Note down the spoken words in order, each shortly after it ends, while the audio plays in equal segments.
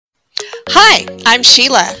Hi, I'm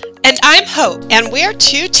Sheila. And I'm Hope, and we're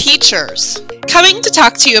two teachers coming to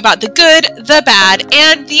talk to you about the good, the bad,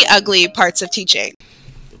 and the ugly parts of teaching.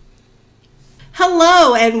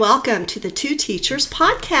 Hello and welcome to the Two Teachers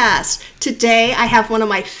podcast. Today I have one of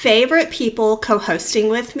my favorite people co-hosting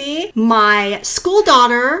with me, my school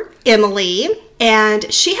daughter, Emily,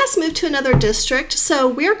 and she has moved to another district. So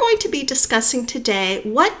we're going to be discussing today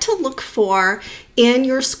what to look for in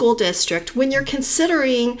your school district when you're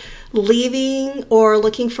considering leaving or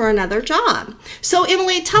looking for another job. So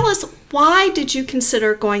Emily, tell us, why did you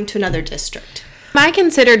consider going to another district? I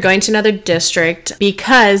considered going to another district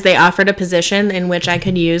because they offered a position in which I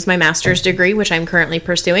could use my master's degree, which I'm currently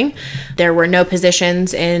pursuing. There were no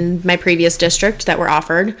positions in my previous district that were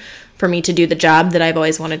offered for me to do the job that I've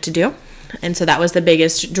always wanted to do. And so that was the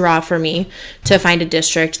biggest draw for me, to find a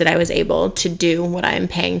district that I was able to do what I'm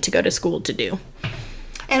paying to go to school to do.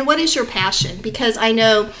 And what is your passion? Because I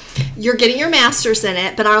know you're getting your master's in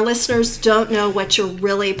it, but our listeners don't know what you're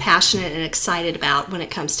really passionate and excited about when it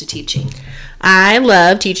comes to teaching. I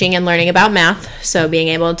love teaching and learning about math, so being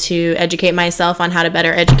able to educate myself on how to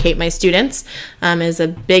better educate my students is a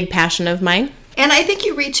big passion of mine. And I think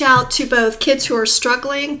you reach out to both kids who are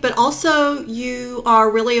struggling, but also you are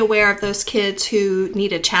really aware of those kids who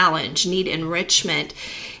need a challenge, need enrichment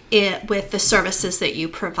with the services that you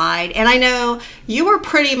provide. And I know you were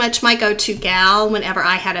pretty much my go-to gal whenever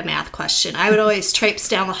I had a math question. I would always traipse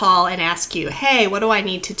down the hall and ask you, hey, what do I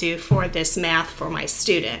need to do for this math for my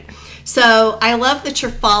student? So I love that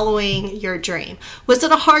you're following your dream. Was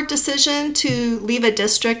it a hard decision to leave a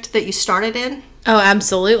district that you started in? Oh,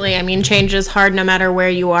 absolutely. I mean, change is hard no matter where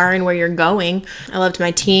you are and where you're going. I loved my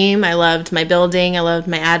team. I loved my building. I loved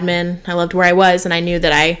my admin. I loved where I was, and I knew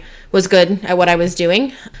that I was good at what I was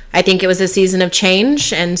doing. I think it was a season of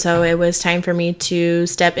change, and so it was time for me to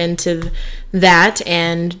step into that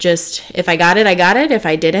and just, if I got it, I got it. If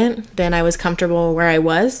I didn't, then I was comfortable where I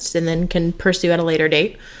was and then can pursue at a later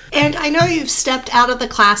date. And I know you've stepped out of the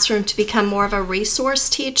classroom to become more of a resource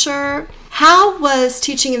teacher. How was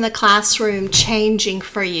teaching in the classroom changing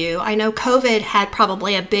for you? I know COVID had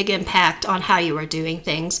probably a big impact on how you were doing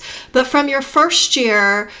things, but from your first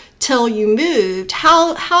year till you moved,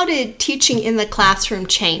 how did teaching in the classroom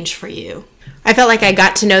change for you? I felt like I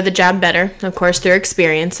got to know the job better, of course, through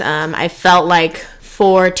experience. I felt like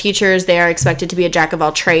for teachers, they are expected to be a jack of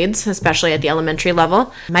all trades, especially at the elementary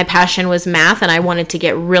level. My passion was math, and I wanted to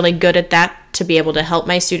get really good at that to be able to help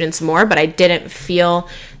my students more, but I didn't feel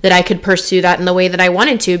that I could pursue that in the way that I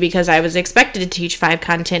wanted to, because I was expected to teach 5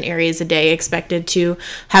 content areas a day, expected to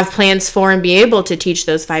have plans for and be able to teach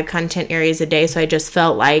those 5 content areas a day. So I just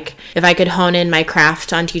felt like if I could hone in my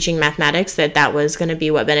craft on teaching mathematics, that was going to be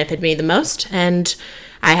what benefited me the most. And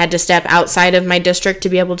I had to step outside of my district to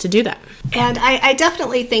be able to do that. And I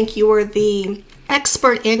definitely think you were the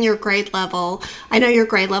expert in your grade level. I know your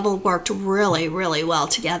grade level worked really, really well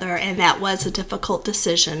together, and that was a difficult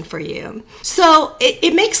decision for you. So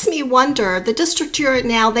it makes me wonder, the district you're in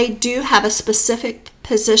now, they do have a specific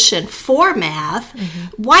position for math.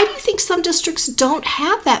 Mm-hmm. Why do you think some districts don't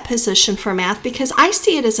have that position for math? Because I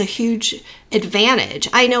see it as a huge advantage.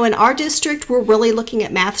 I know in our district, we're really looking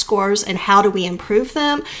at math scores and how do we improve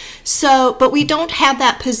them. So, but we don't have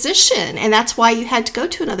that position, and that's why you had to go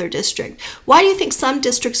to another district. Why do you think some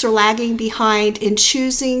districts are lagging behind in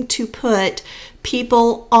choosing to put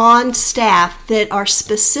people on staff that are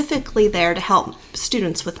specifically there to help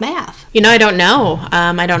students with math? I don't know.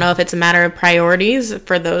 I don't know if it's a matter of priorities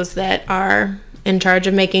for those that are in charge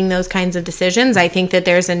of making those kinds of decisions. I think that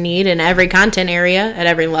there's a need in every content area at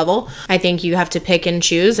every level. I think you have to pick and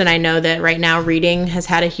choose, and I know that right now reading has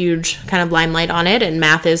had a huge kind of limelight on it, and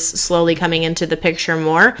math is slowly coming into the picture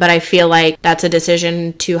more, but I feel like that's a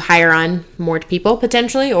decision to hire on more people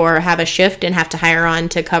potentially, or have a shift and have to hire on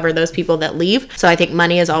to cover those people that leave. So I think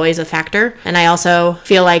money is always a factor, and I also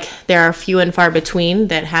feel like there are few and far between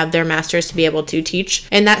that have their masters to be able to teach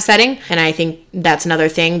in that setting, and I think that's another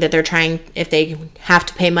thing that they're trying, if they have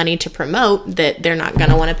to pay money to promote, that they're not going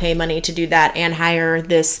to want to pay money to do that and hire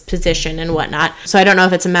this position and whatnot. So I don't know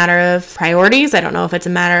if it's a matter of priorities. I don't know if it's a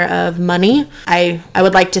matter of money. I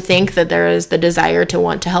would like to think that there is the desire to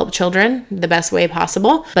want to help children the best way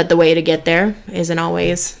possible, but the way to get there isn't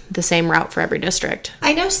always the same route for every district.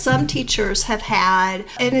 I know some teachers have had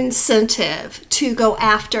an incentive to go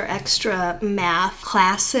after extra math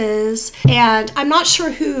classes. And I'm not sure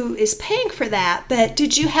who is paying for that, but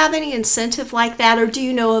did you have any incentive like that, or do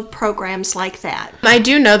you know of programs like that? I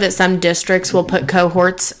do know that some districts will put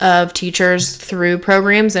cohorts of teachers through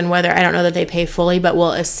programs, and whether, I don't know that they pay fully, but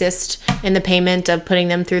will assist in the payment of putting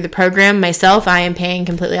them through the program. Myself, I am paying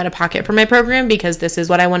completely out of pocket for my program because this is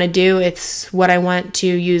what I want to do. It's what I want to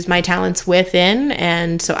use my talents within.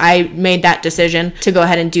 And so I made that decision to go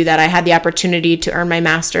ahead and do that. I had the opportunity to earn my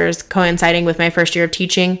master's coinciding with my first year of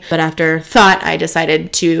teaching, but after thought, I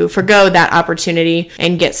decided to forgo that opportunity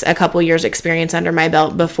and get a couple years experience under my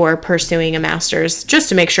belt before pursuing a master's, just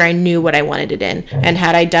to make sure I knew what I wanted it in. And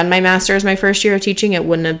had I done my master's my first year of teaching, it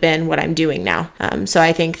wouldn't have been what I'm doing now. So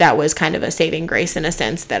I think that was kind of a saving grace in a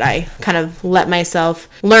sense, that I kind of let myself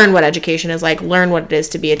learn what education is like, learn what it is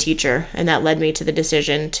to be a teacher, and that led me to the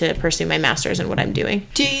decision to pursue my master's in what I'm doing.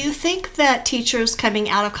 Do you think that teachers coming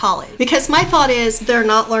out of college, because my thought is they're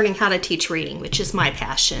not learning how to teach reading, which is my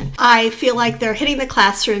passion. I feel like they're hitting the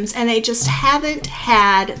classrooms and they just haven't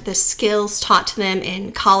had the skills taught to them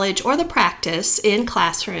in college or the practice in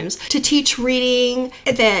classrooms to teach reading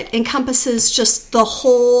that encompasses just the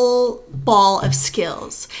whole ball of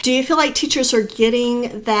skills. Do you feel like teachers are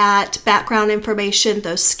getting that background information,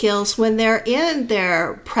 those skills, when they're in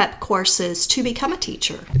their prep courses to become a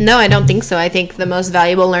teacher? No, I don't think so. I think the most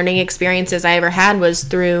valuable learning experiences I ever had was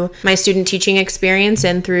through my student teaching experience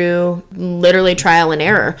and through literally trial and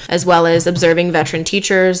error, as well as observing veteran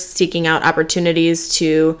teachers, seeking out opportunities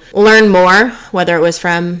to learn more, whether it was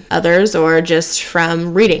from others or just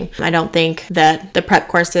from reading. I don't think that the prep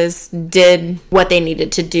courses did what they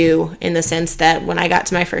needed to do, in the sense that when I got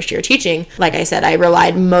to my first year of teaching, like I said, I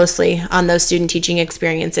relied mostly on those student teaching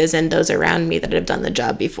experiences and those around me that have done the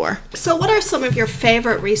job before. So what are some of your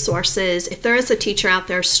favorite resources if there is a teacher out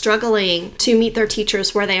there struggling to meet their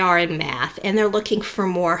teachers where they are in math and they're looking for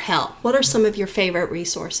more help? What are some of your favorite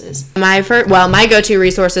resources? My go-to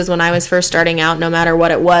resources when I was first starting out, no matter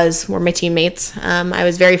what it was, were my teammates. I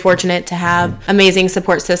was very fortunate to have amazing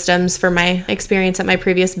support systems for my experience at my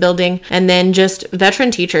previous building, and then just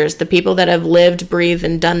veteran teachers, the people that have lived, breathed,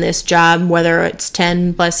 and done this job, whether it's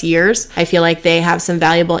 10 plus years. I feel like they have some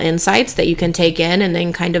valuable insights that you can take in and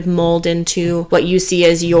then kind of mold into what you see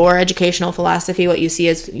as your educational philosophy, what you see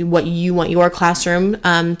as what you want your classroom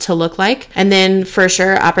to look like. And then for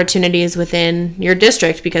sure, opportunities within your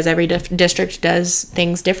district, because every district does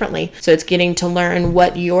things differently. So it's getting to learn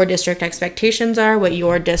what your district expectations are, what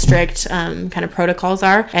your district kind of protocols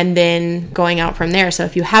are, and then going out from there. So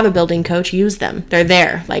if you have a building coach, use them. They're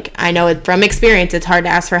there. Like, I know from experience, it's hard to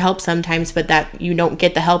ask for help sometimes, but that you don't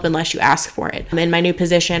get the help unless you ask for it. In my new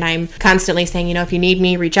position, I'm constantly saying, if you need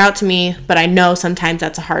me, reach out to me. But I know sometimes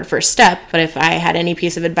that's a hard first step. But if I had any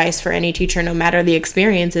piece of advice for any teacher, no matter the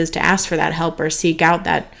experience, is to ask for that help or seek out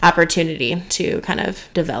that opportunity to kind of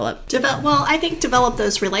develop. Well, I think develop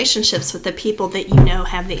those relationships with the people that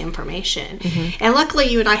have the information. Mm-hmm. And luckily,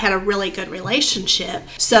 you and I had a really good relationship.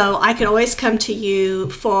 So I could always come to you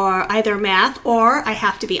for either math, or I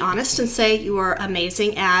have to be honest and say you were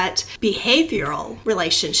amazing at behavioral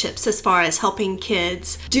relationships, as far as helping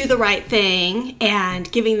kids do the right thing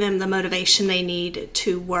and giving them the motivation they need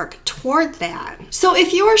to work toward that. So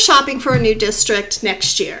if you are shopping for a new district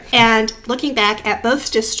next year and looking back at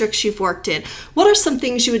both districts you've worked in, what are some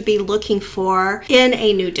things you would be looking for in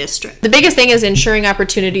a new district? The biggest thing is ensuring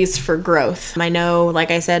opportunities for growth. I know,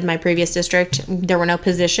 like I said, my previous district, there were no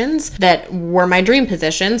positions that were my dream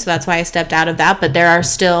positions, so that's why I stepped out of that. But there are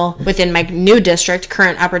still, within my new district,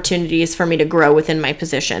 current opportunities for me to grow within my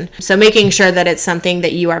position. So making sure that it's something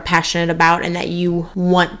that you are passionate about and that you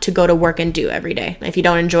want to go to work and do every day. If you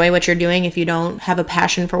don't enjoy what you're doing, if you don't have a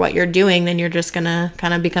passion for what you're doing, then you're just going to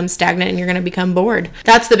kind of become stagnant and you're going to become bored.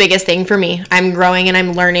 That's the biggest thing for me. I'm growing and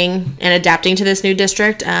I'm learning and adapting to this new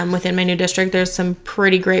district. Within my new district, there's some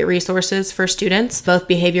pretty great resources for students, both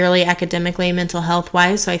behaviorally, academically, mental health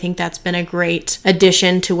wise. So I think that's been a great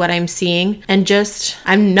addition to what I'm seeing. And just,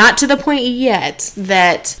 I'm not to the point yet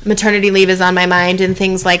that maternity leave is on my mind and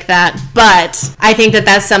things like that, but I think that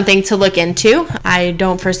that's something to look into. I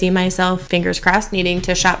don't foresee myself, fingers crossed, needing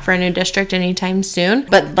to shop for a new district anytime soon.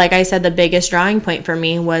 But like I said, the biggest drawing point for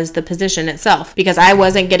me was the position itself, because I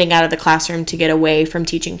wasn't getting out of the classroom to get away from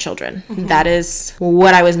teaching children. Mm-hmm. That is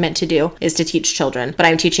what I was meant to do, is to teach children, but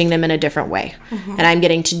I'm teaching them in a different way. Mm-hmm. And I'm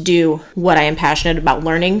getting to do what I am passionate about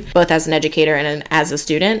learning, both as an educator and as a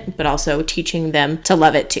student, but also teaching them to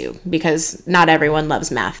love it too, because not everyone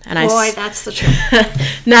loves math. And that's the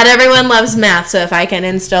truth. Not everyone loves math. So if I can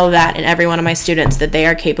instill that in every one of my students, that they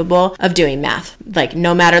are capable of doing math, like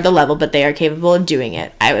no matter the level, but they are capable of doing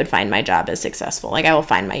it, I would find my job as successful. Like I will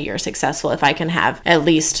find my year successful if I can have at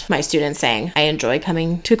least my students saying, I enjoy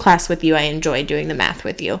coming to class with you, I enjoy doing the math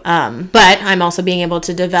with you. But I'm also being able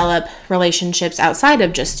to develop relationships outside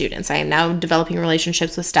of just students. I am now developing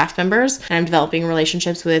relationships with staff members, and I'm developing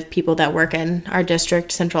relationships with people that work in our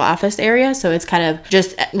district central office area. So it's kind of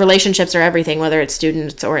just relationships are everything, whether it's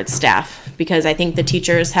students or it's staff, because I think the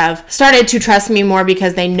teachers have started to trust me more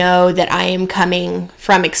because they know that I am coming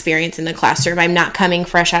from experience in the classroom. I'm not coming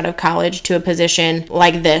fresh out of college to a position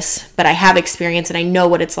like this, but I have experience and I know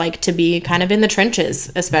what it's like to be kind of in the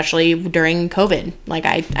trenches, especially during COVID. Like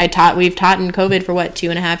we've taught in COVID for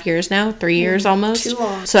 2.5 years now, 3 years almost. Too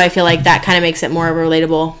long. So I feel like that kind of makes it more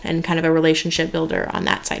relatable and kind of a relationship builder on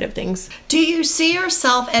that side of things. Do you see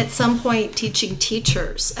yourself at some point teaching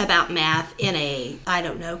teachers about math in a,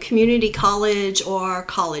 community college or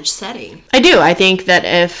college setting? I do. I think that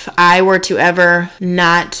if I were to ever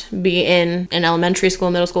not be in an elementary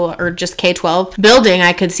school, middle school, or just K-12 building,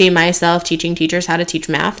 I could see myself teaching teachers how to teach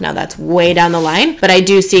math. Now that's way down the line, but I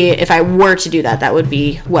do see if I were to do that, that would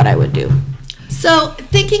be what I would do. So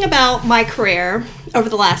thinking about my career over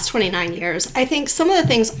the last 29 years, I think some of the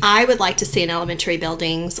things I would like to see in elementary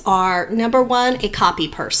buildings are, number one, a copy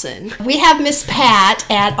person. We have Miss Pat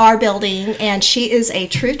at our building, and she is a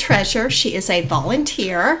true treasure. She is a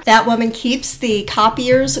volunteer. That woman keeps the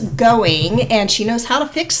copiers going, and she knows how to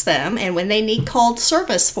fix them, and when they need called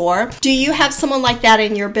service for. Do you have someone like that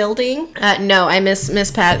in your building? No, I miss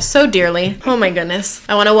Miss Pat so dearly. Oh my goodness.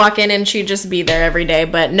 I want to walk in and she'd just be there every day,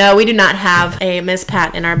 but no, we do not have a Miss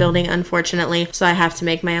Pat in our building, unfortunately, so I have to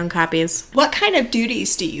make my own copies. What kind of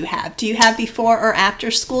duties do you have? Do you have before or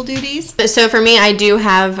after school duties? So for me, I do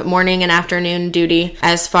have morning and afternoon duty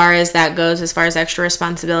as far as that goes, as far as extra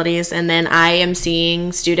responsibilities. And then I am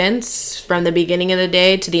seeing students from the beginning of the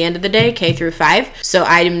day to the end of the day, K through 5. So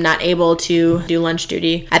I am not able to do lunch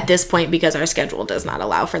duty at this point because our schedule does not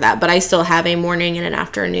allow for that. But I still have a morning and an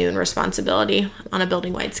afternoon responsibility on a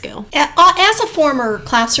building-wide scale. As a former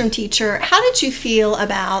classroom teacher, how did you feel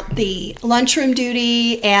about the lunchroom duty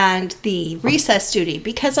and the recess duty?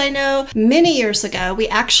 Because I know many years ago we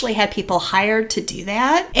actually had people hired to do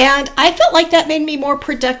that, and I felt like that made me more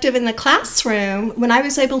productive in the classroom when I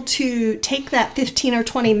was able to take that 15 or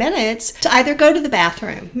 20 minutes to either go to the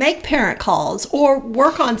bathroom, make parent calls, or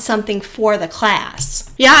work on something for the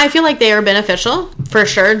class. Yeah, I feel like they are beneficial for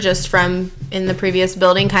sure, just from in the previous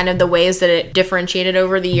building, kind of the ways that it differentiated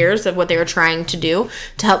over the years of what they were trying to do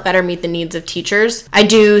to help better meet the needs of teachers. I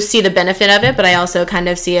do see the benefit of it, but I also kind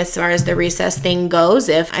of see, as far as the recess thing goes,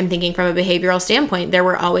 if I'm thinking from a behavioral standpoint, there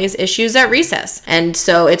were always issues at recess. And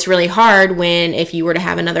so it's really hard when, if you were to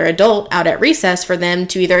have another adult out at recess, for them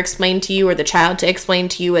to either explain to you or the child to explain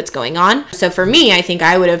to you what's going on. So for me, I think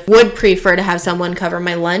I would prefer to have someone cover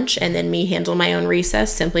my lunch and then me handle my own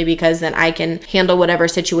recess, simply because then I can handle whatever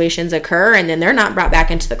situations occur, and then they're not brought back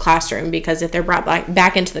into the classroom, because if they're brought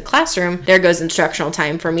back into the classroom, there goes instructional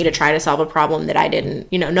time for me to try to solve a problem that I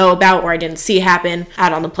didn't, know about or I didn't see happen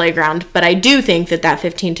out on the playground. But I do think that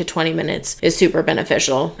 15 to 20 minutes is super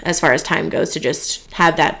beneficial as far as time goes, to just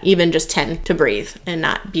have that, even just 10 to breathe and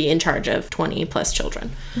not be in charge of 20 plus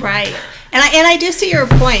children. Right. And I do see your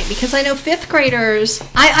point, because I know fifth graders,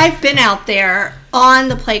 I've been out there on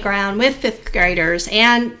the playground with fifth graders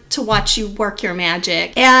and to watch you work your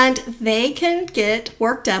magic, and they can get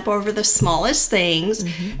worked up over the smallest things.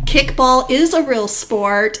 Mm-hmm. Kickball is a real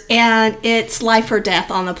sport, and it's life or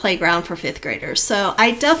death on the playground for fifth graders. So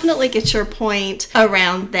I definitely get your point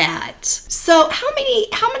around that. So how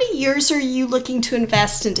many years are you looking to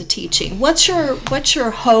invest into teaching? What's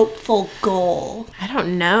your hopeful goal? I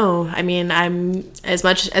don't know. I mean, I'm as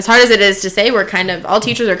hard as it is to say, all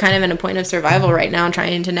teachers are kind of in a point of survival right now,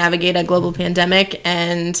 trying to navigate a global pandemic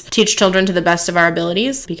and teach children to the best of our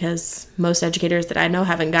abilities, because most educators that I know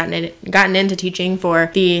haven't gotten into teaching for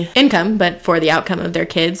the income, but for the outcome of their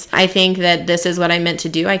kids. I think that this is what I meant to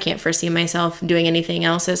do. I can't foresee myself doing anything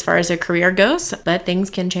else as far as a career goes, but things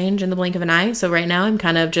can change in the blink of an eye. So right now I'm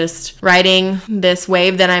kind of just riding this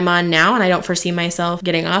wave that I'm on now, and I don't foresee myself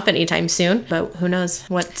getting off anytime soon, but who knows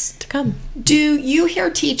what's to come. Do you hear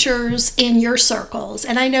teachers in your circles,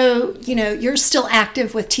 and I know, you're still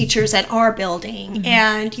active with teachers at our building, mm-hmm.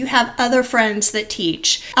 and you have other friends that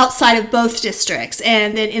teach outside of both districts,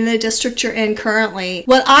 and then in the district you're in currently.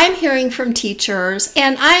 What I'm hearing from teachers,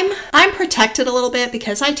 and I'm protected a little bit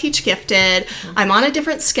because I teach gifted, mm-hmm. I'm on a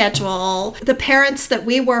different schedule. The parents that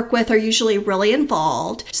we work with are usually really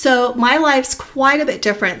involved, so my life's quite a bit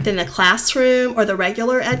different than the classroom or the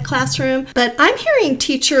regular ed classroom. But I'm hearing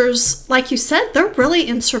teachers, like you said, they're really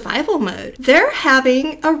in survival mode. They're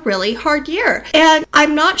having a really hard year, and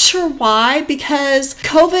I'm not sure why, because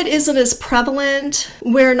COVID COVID isn't as prevalent.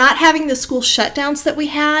 We're not having the school shutdowns that we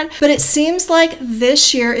had, but it seems like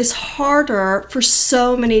this year is harder for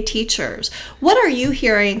so many teachers. What are you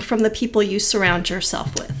hearing from the people you surround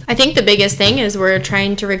yourself with? I think the biggest thing is we're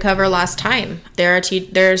trying to recover lost time. There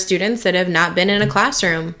are students that have not been in a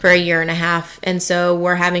classroom for a year and a half, and so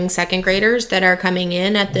we're having second graders that are coming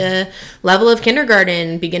in at the level of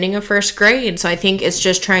kindergarten, beginning of first grade. So I think it's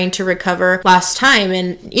just trying to recover lost time.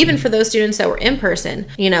 And even for those students that were in person,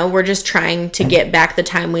 we're just trying to get back the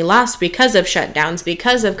time we lost because of shutdowns,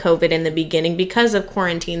 because of COVID in the beginning, because of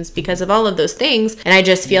quarantines, because of all of those things. And I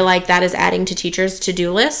just feel like that is adding to teachers'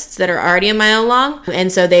 to-do lists that are already a mile long.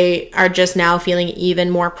 And so they are just now feeling even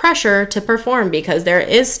more pressure to perform, because there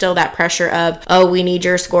is still that pressure of, oh, we need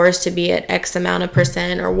your scores to be at X amount of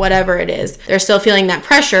percent or whatever it is. They're still feeling that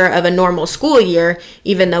pressure of a normal school year,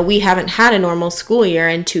 even though we haven't had a normal school year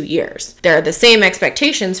in 2 years. There are the same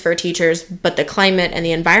expectations for teachers, but the climate and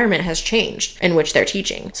the environment has changed in which they're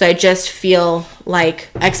teaching. So I just feel like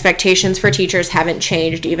expectations for teachers haven't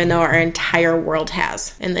changed, even though our entire world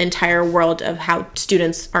has, and the entire world of how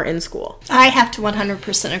students are in school. I have to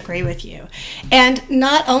 100% agree with you. And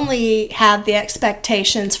not only have the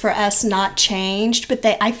expectations for us not changed, but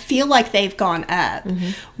I feel like they've gone up.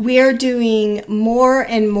 We're doing more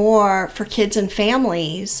and more for kids and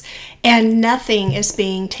families, and nothing is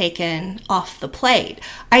being taken off the plate.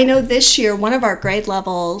 I know this year, one of our grade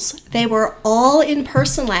levels, they were all in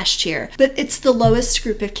person last year, but it's the lowest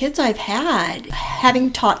group of kids I've had.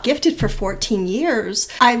 Having taught gifted for 14 years,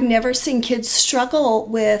 I've never seen kids struggle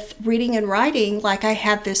with reading and writing like I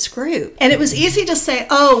have this group. And it was easy to say,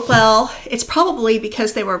 oh, well, it's probably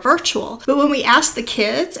because they were virtual. But when we asked the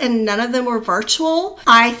kids and none of them were virtual,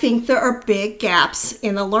 I think there are big gaps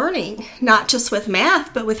in the learning, not just with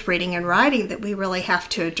math, but with reading and writing that we really have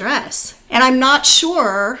to address. And I'm not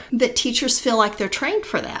sure that teachers feel like they're trained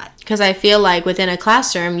for that. Because I feel like within a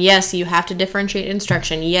classroom, yes, you have to differentiate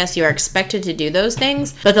instruction. Yes, you are expected to do those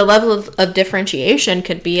things. But the level of differentiation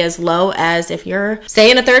could be as low as if you're, say,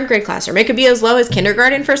 in a third grade classroom. It could be as low as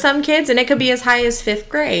kindergarten for some kids, and it could be as high as fifth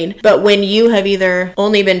grade. But when you have either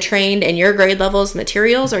only been trained in your grade level's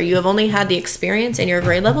materials, or you have only had the experience in your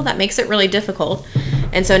grade level, that makes it really difficult.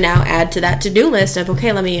 And so now add to that to-do list of,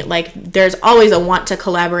 okay, there's always a want to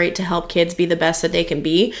collaborate to help kids be the best that they can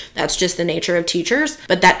be. That's just the nature of teachers,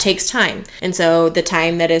 but that takes time. And so the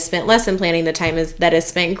time that is spent lesson planning, the time that is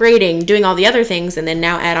spent grading, doing all the other things, and then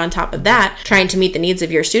now add on top of that, trying to meet the needs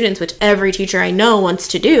of your students, which every teacher I know wants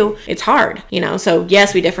to do, it's hard, So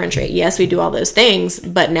yes, we differentiate. Yes, we do all those things,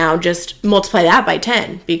 but now just multiply that by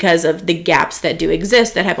 10 because of the gaps that do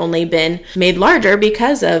exist that have only been made larger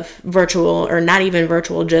because of virtual, or not even virtual,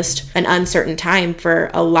 just an uncertain time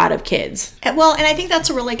for a lot of kids. Well, and I think that's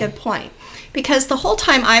a really good point. Because the whole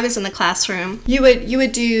time I was in the classroom, you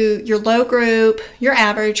would do your low group, your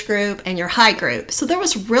average group, and your high group. So there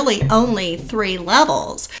was really only 3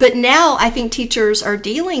 levels. But now I think teachers are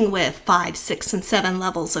dealing with 5, 6, and 7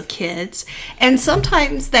 levels of kids. And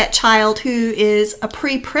sometimes that child who is a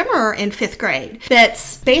pre-primer in 5th grade,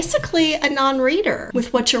 that's basically a non-reader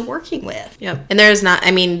with what you're working with. Yep. And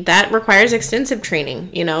that requires extensive training,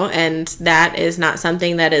 and that is not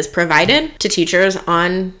something that is provided to teachers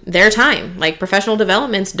on their time. Like, professional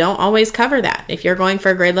developments don't always cover that. If you're going for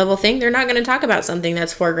a grade level thing, they're not going to talk about something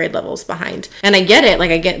that's 4 grade levels behind. And I get it.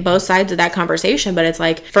 I get both sides of that conversation, but it's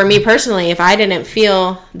for me personally, if I didn't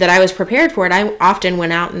feel that I was prepared for it, I often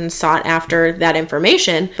went out and sought after that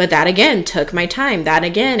information. But that again took my time. That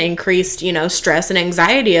again increased, stress and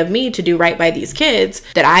anxiety of me to do right by these kids,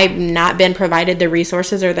 that I've not been provided the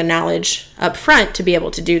resources or the knowledge up front to be able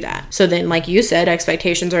to do that. So then, like you said,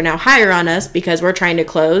 expectations are now higher on us because we're trying to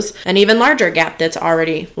close an even larger gap that's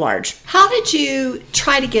already large. How did you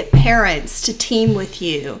try to get parents to team with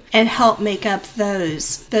you and help make up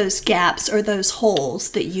those gaps or those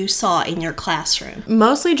holes that you saw in your classroom?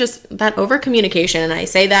 Mostly just that over communication, and I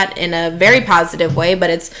say that in a very positive way,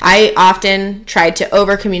 but I often tried to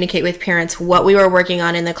over communicate with parents what we were working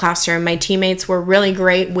on in the classroom. My teammates were really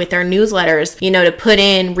great with their newsletters, to put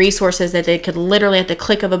in resources that they could literally at the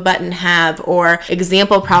click of a button have, or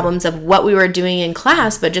example problems of what we were doing in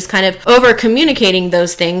class, but just kind of over communicating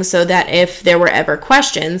those things so that if there were ever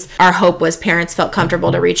questions, our hope was parents felt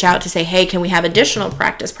comfortable to reach out to say, hey, can we have additional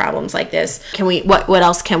practice problems like this? What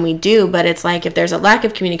else can we do? But it's if there's a lack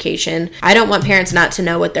of communication, I don't want parents not to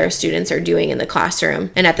know what their students are doing in the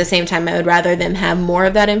classroom. And at the same time, I would rather them have more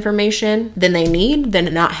of that information than they need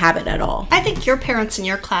than not have it at all. I think your parents in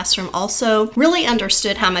your classroom also really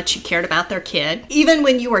understood how much you cared about about their kid, even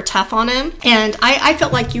when you were tough on them. And I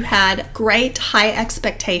felt like you had great high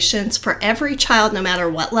expectations for every child, no matter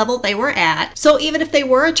what level they were at. So even if they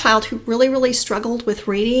were a child who really, really struggled with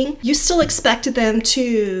reading, you still expected them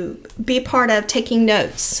to be part of taking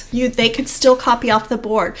notes. They could still copy off the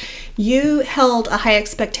board. You held a high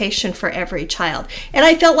expectation for every child. And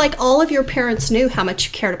I felt like all of your parents knew how much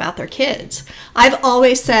you cared about their kids. I've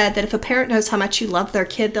always said that if a parent knows how much you love their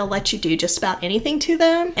kid, they'll let you do just about anything to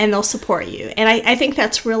them and they'll support you. And I think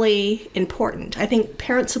that's really important. I think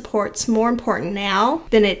parent support's more important now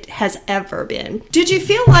than it has ever been. Did you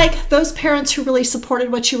feel like those parents who really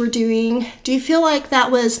supported what you were doing, do you feel like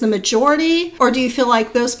that was the majority, or do you feel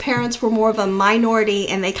like those parents were more of a minority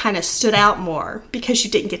and they kind of stood out more because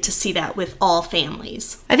you didn't get to see that with all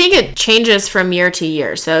families? I think it changes from year to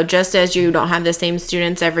year. So just as you don't have the same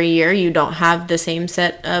students every year, you don't have the same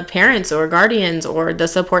set of parents or guardians or the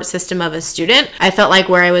support system of a student. I felt like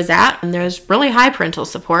where I was at, there's really high parental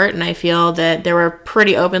support, and I feel that there were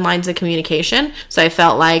pretty open lines of communication. So I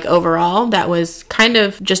felt like overall that was kind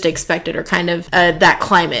of just expected, or kind of that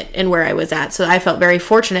climate in where I was at. So I felt very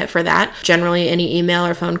fortunate for that. Generally, any email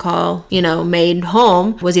or phone call, made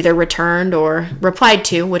home was either returned or replied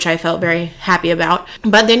to, which I felt very happy about.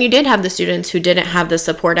 But then you did have the students who didn't have the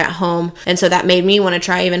support at home. And so that made me want to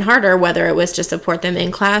try even harder, whether it was to support them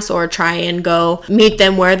in class or try and go meet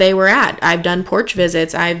them where they were at. I've done porch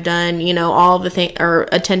visits. I've done, all the things, or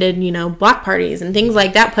attended, block parties and things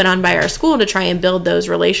like that put on by our school to try and build those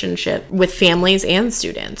relationships with families and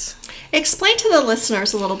students. Explain to the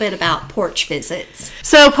listeners a little bit about porch visits.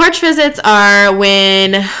 So porch visits are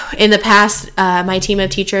when, in the past, my team of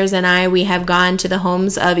teachers and we have gone to the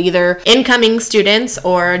homes of either incoming students,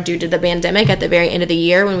 or due to the pandemic at the very end of the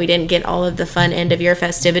year when we didn't get all of the fun end of year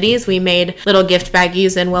festivities, we made little gift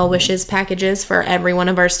baggies and well wishes packages for every one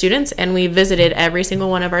of our students, and we visited every single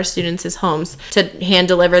one of our students' homes to hand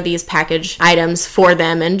deliver these package items for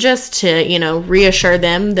them, and just to, reassure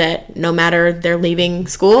them that no matter they're leaving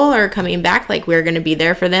school or coming back, like, we're going to be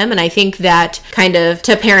there for them. And I think that kind of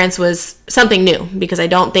to parents was something new, because I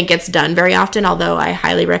don't think it's done very often, although I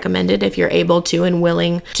highly recommend it if you're able to and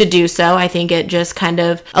willing to do so. I think it just kind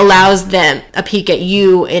of allows them a peek at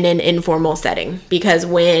you in an informal setting, because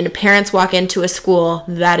when parents walk into a school,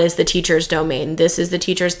 that is the teacher's domain. This is the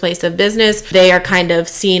teacher's place of business. They are kind of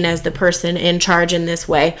seen as the person in charge in this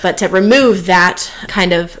way. But to remove that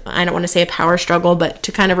kind of, I don't want to say a power struggle, but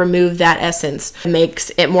to kind of remove that essence makes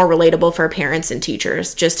it more relatable for parents and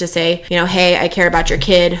teachers, just to say, hey, I care about your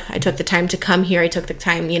kid. I took the time to come here. I took the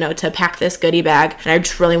time, to pack this goodie bag. And I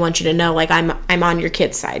just really want you to know, like, I'm on your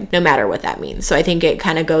kid's side, no matter what that means. So I think it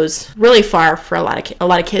kind of goes really far for a lot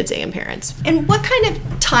of kids and parents. And what kind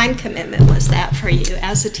of time commitment was that for you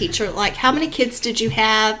as a teacher? Like, how many kids did you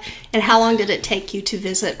have, and how long did it take you to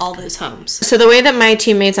visit all those homes? So the way that my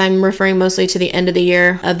teammates, I'm referring mostly to the end of the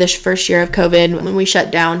year of this first year of COVID, when we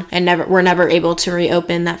shut down and were never able to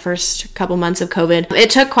reopen that first couple months of COVID. It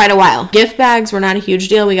took quite a while. Gift bags were not a huge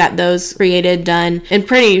deal. We got those created, done in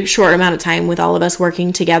pretty short amount of time with all of us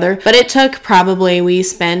working together. But it took we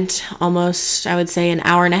spent almost, I would say, an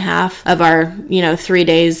hour and a half of our, 3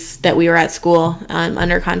 days that we were at school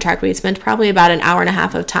under contract. We spent probably about an hour and a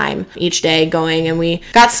half of time each day going, and we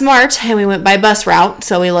got smart and we went by bus route.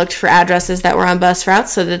 So we looked for addresses that were on bus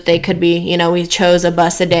routes so that they could be, we chose a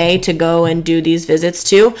bus a day to go and do these visits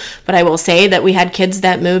to. But I will say that we had kids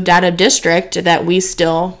that moved out of district that we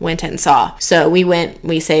still went and saw. So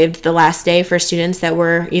we saved the last day for students that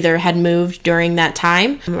were either had moved during that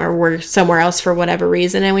time or were somewhere else for whatever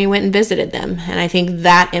reason, and we went and visited them. And I think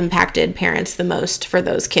that impacted parents the most for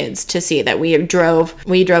those kids, to see that we drove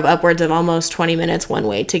upwards of almost 20 minutes one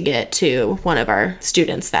way to get to one of our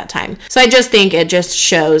students that time. So I just think it just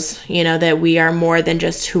shows, that we are more than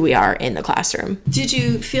just who we are in the classroom. Did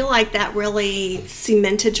you feel like that really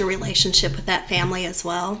cemented your relationship with that family as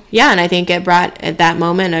well? Yeah, and I think it brought at that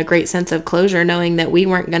moment a great sense of closure, knowing that we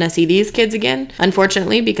weren't going to see these kids again,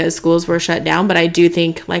 unfortunately, because schools were shut down. But I do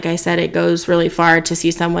think, like I said, it goes really far to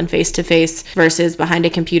see someone face to face versus behind a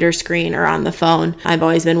computer screen or on the phone. I've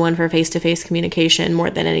always been one for face to face communication more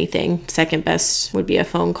than anything. Second best would be a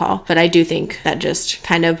phone call. But I do think that just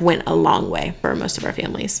kind of went a long way for most of our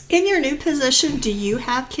families. In your new position, do you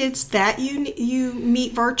have kids that you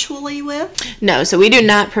meet virtually with? No, so we do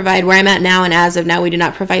not provide, where I'm at now, and as of now, we do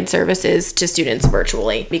not provide services to students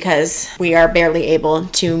virtually, because we are barely able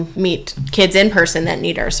to meet kids in person that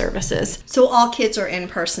need our services. So all kids are in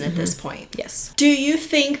person at this point? Yes. Do you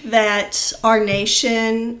think that our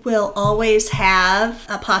nation will always have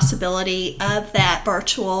a possibility of that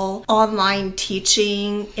virtual online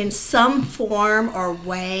teaching in some form or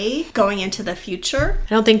way? okay going into the future?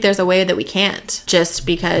 I don't think there's a way that we can't, just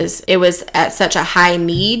because it was at such a high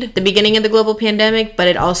need at the beginning of the global pandemic, but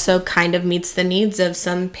it also kind of meets the needs of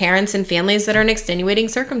some parents and families that are in extenuating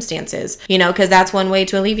circumstances, because that's one way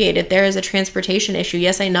to alleviate it. There is a transportation issue.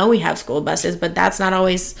 Yes, I know we have school buses, but that's not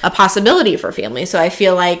always a possibility for families. So I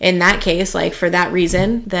feel like in that case, like for that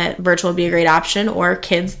reason, that virtual would be a great option, or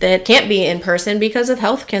kids that can't be in person because of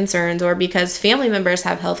health concerns or because family members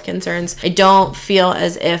have health concerns. I don't feel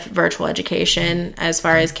as if virtual education, as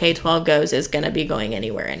far as K-12 goes, is going to be going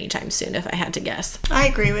anywhere anytime soon, if I had to guess. I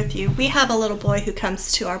agree with you. We have a little boy who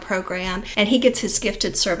comes to our program, and he gets his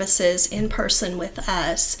gifted services in person with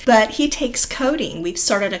us, but he takes coding. We've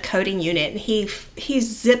started a coding unit, and he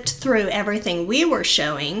zipped through everything we were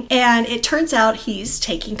showing, and it turns out he's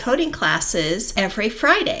taking coding classes every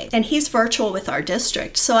Friday, and he's virtual with our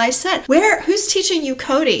district. So I said, who's teaching you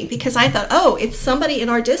coding? Because I thought, oh, it's somebody in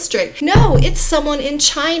our district. No, it's someone in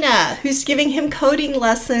China who's giving him coding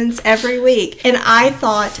lessons every week. And I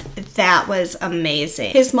thought that was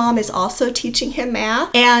amazing. His mom is also teaching him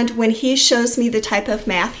math, and when he shows me the type of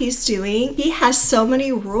math he's doing, he has so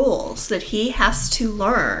many rules that he has to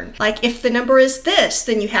learn. Like, if the number is this,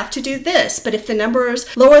 then you have to do this, but if the number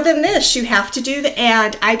is lower than this, you have to do that.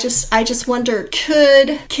 And I just wonder,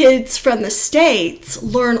 could kids from the States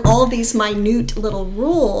learn all these minute little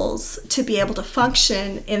rules to be able to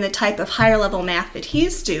function in the type of higher level math that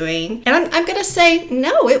he's doing? And I'm going to say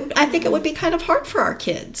no. I think it would be kind of hard for our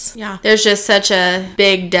kids. Yeah, there's just such a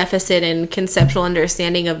big deficit in conceptual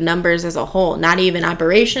understanding of numbers as a whole. Not even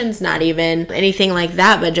operations, not even anything like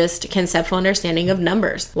that, but just conceptual understanding of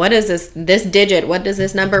numbers. What is this digit? What does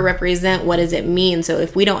this number represent? What does it mean? So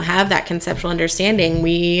if we don't have that conceptual understanding,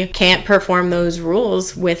 we can't perform those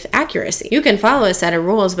rules with accuracy. You can follow a set of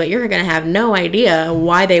rules, but you're going to have no idea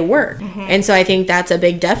why they work. Mm-hmm. And so I think that's a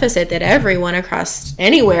big deficit that everyone across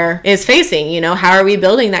anywhere is facing. How are we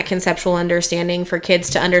building that conceptual understanding for kids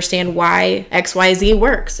to understand why XYZ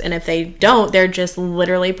works? And if they don't, they're just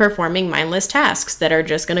literally performing mindless tasks that are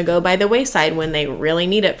just going to go by the wayside when they really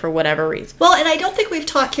need it for whatever reason. Well, and I don't think we've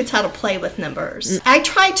taught kids how to play with numbers. I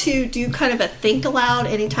try to do kind of a think aloud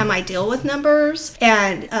anytime I deal with numbers.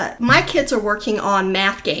 And my kids are working on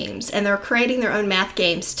math games, and they're creating their own math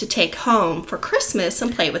games to take home for Christmas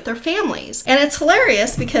and play with their families. And it's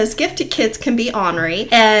hilarious because gifted kids can be ornery,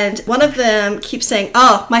 and one of them keeps saying,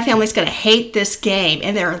 oh, my family's going to hate this game.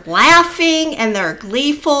 And they're laughing and they're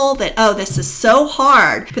gleeful that, oh, this is so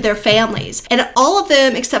hard for their families. And all of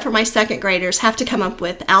them, except for my second graders, have to come up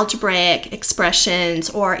with algebraic expressions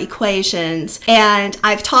or equations. And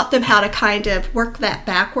I've taught them how to kind of work that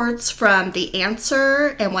backwards from the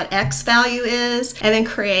answer and what X value is, and then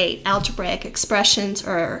create algebraic expressions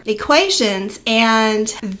or equations, and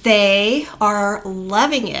they are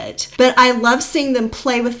loving it. But I love seeing them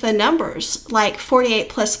play with the numbers, like 48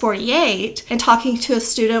 plus 48, and talking to a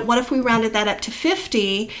student, what if we rounded that up to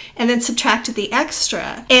 50 and then subtracted the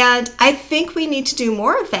extra? And I think we need to do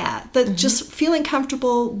more of that, just feeling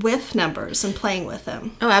comfortable with numbers and playing with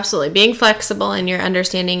them. Oh, absolutely. Being flexible in your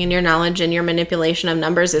understanding and your knowledge and your manipulation of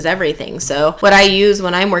numbers is everything. So what I use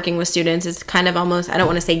when I'm working with students is kind of almost, I don't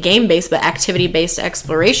want to say game-based, but activity-based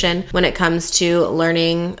exploration when it comes to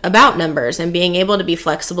learning about numbers and being able to be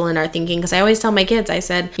flexible in our thinking. Because I always tell my kids, I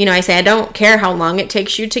say, I don't care how long it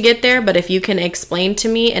takes you to get there, but if you can explain to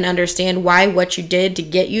me and understand why what you did to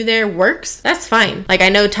get you there works, that's fine. Like, I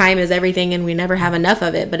know time is everything and we never have enough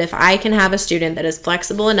of it, but if I can have a student that is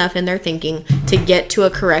flexible enough in their thinking to get to a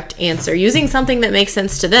correct answer using something that makes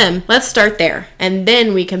sense to them, let's start there. And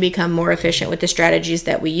then we can become more efficient with the strategies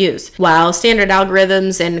that we use. While standard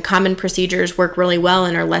algorithms and common procedures work really well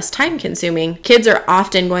and are less time consuming, kids are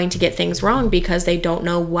often going to get things wrong because they don't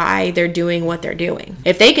know why they're doing what they're doing.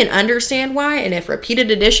 If they can understand why, and if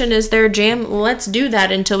repeated addition is their jam, let's do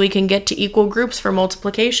that until we can get to equal groups for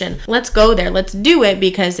multiplication. Let's go there. Let's do it,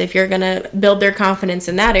 because if you're going to build their confidence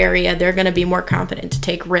in that area, they're going to be more confident to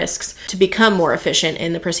take risks, to become more efficient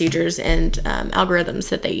in the procedures and algorithms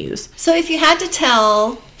that they use. So if you had to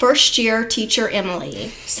tell first-year teacher Emily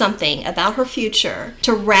something about her future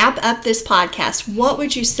to wrap up this podcast, what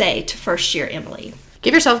would you say to first-year Emily?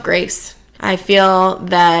 Give yourself grace. I feel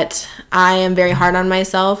that I am very hard on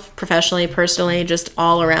myself, professionally, personally, just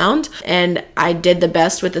all around. And I did the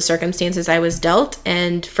best with the circumstances I was dealt.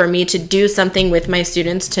 And for me to do something with my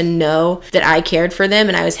students, to know that I cared for them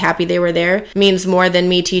and I was happy they were there, means more than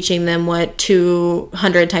me teaching them what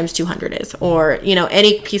 200 times 200 is, or,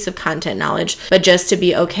 any piece of content knowledge. But just to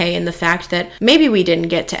be okay in the fact that maybe we didn't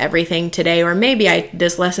get to everything today, or maybe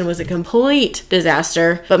this lesson was a complete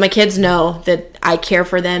disaster, but my kids know that I care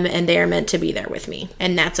for them and they are meant to be there with me,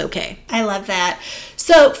 and that's okay. I love that.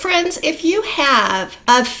 So, friends, if you have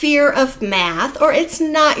a fear of math or it's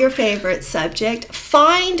not your favorite subject,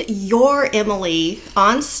 find your Emily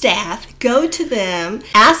on staff, go to them,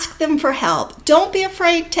 ask them for help. Don't be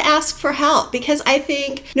afraid to ask for help, because I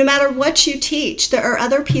think no matter what you teach, there are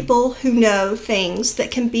other people who know things that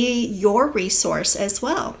can be your resource as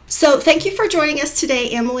well. So thank you for joining us today,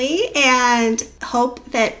 Emily, and hope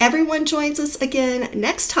that everyone joins us again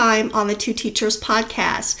next time on the Two Teachers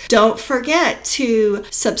Podcast. Don't forget to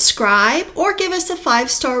subscribe or give us a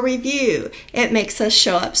 5-star review. It makes us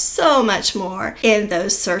show up so much more in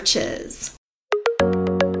those searches.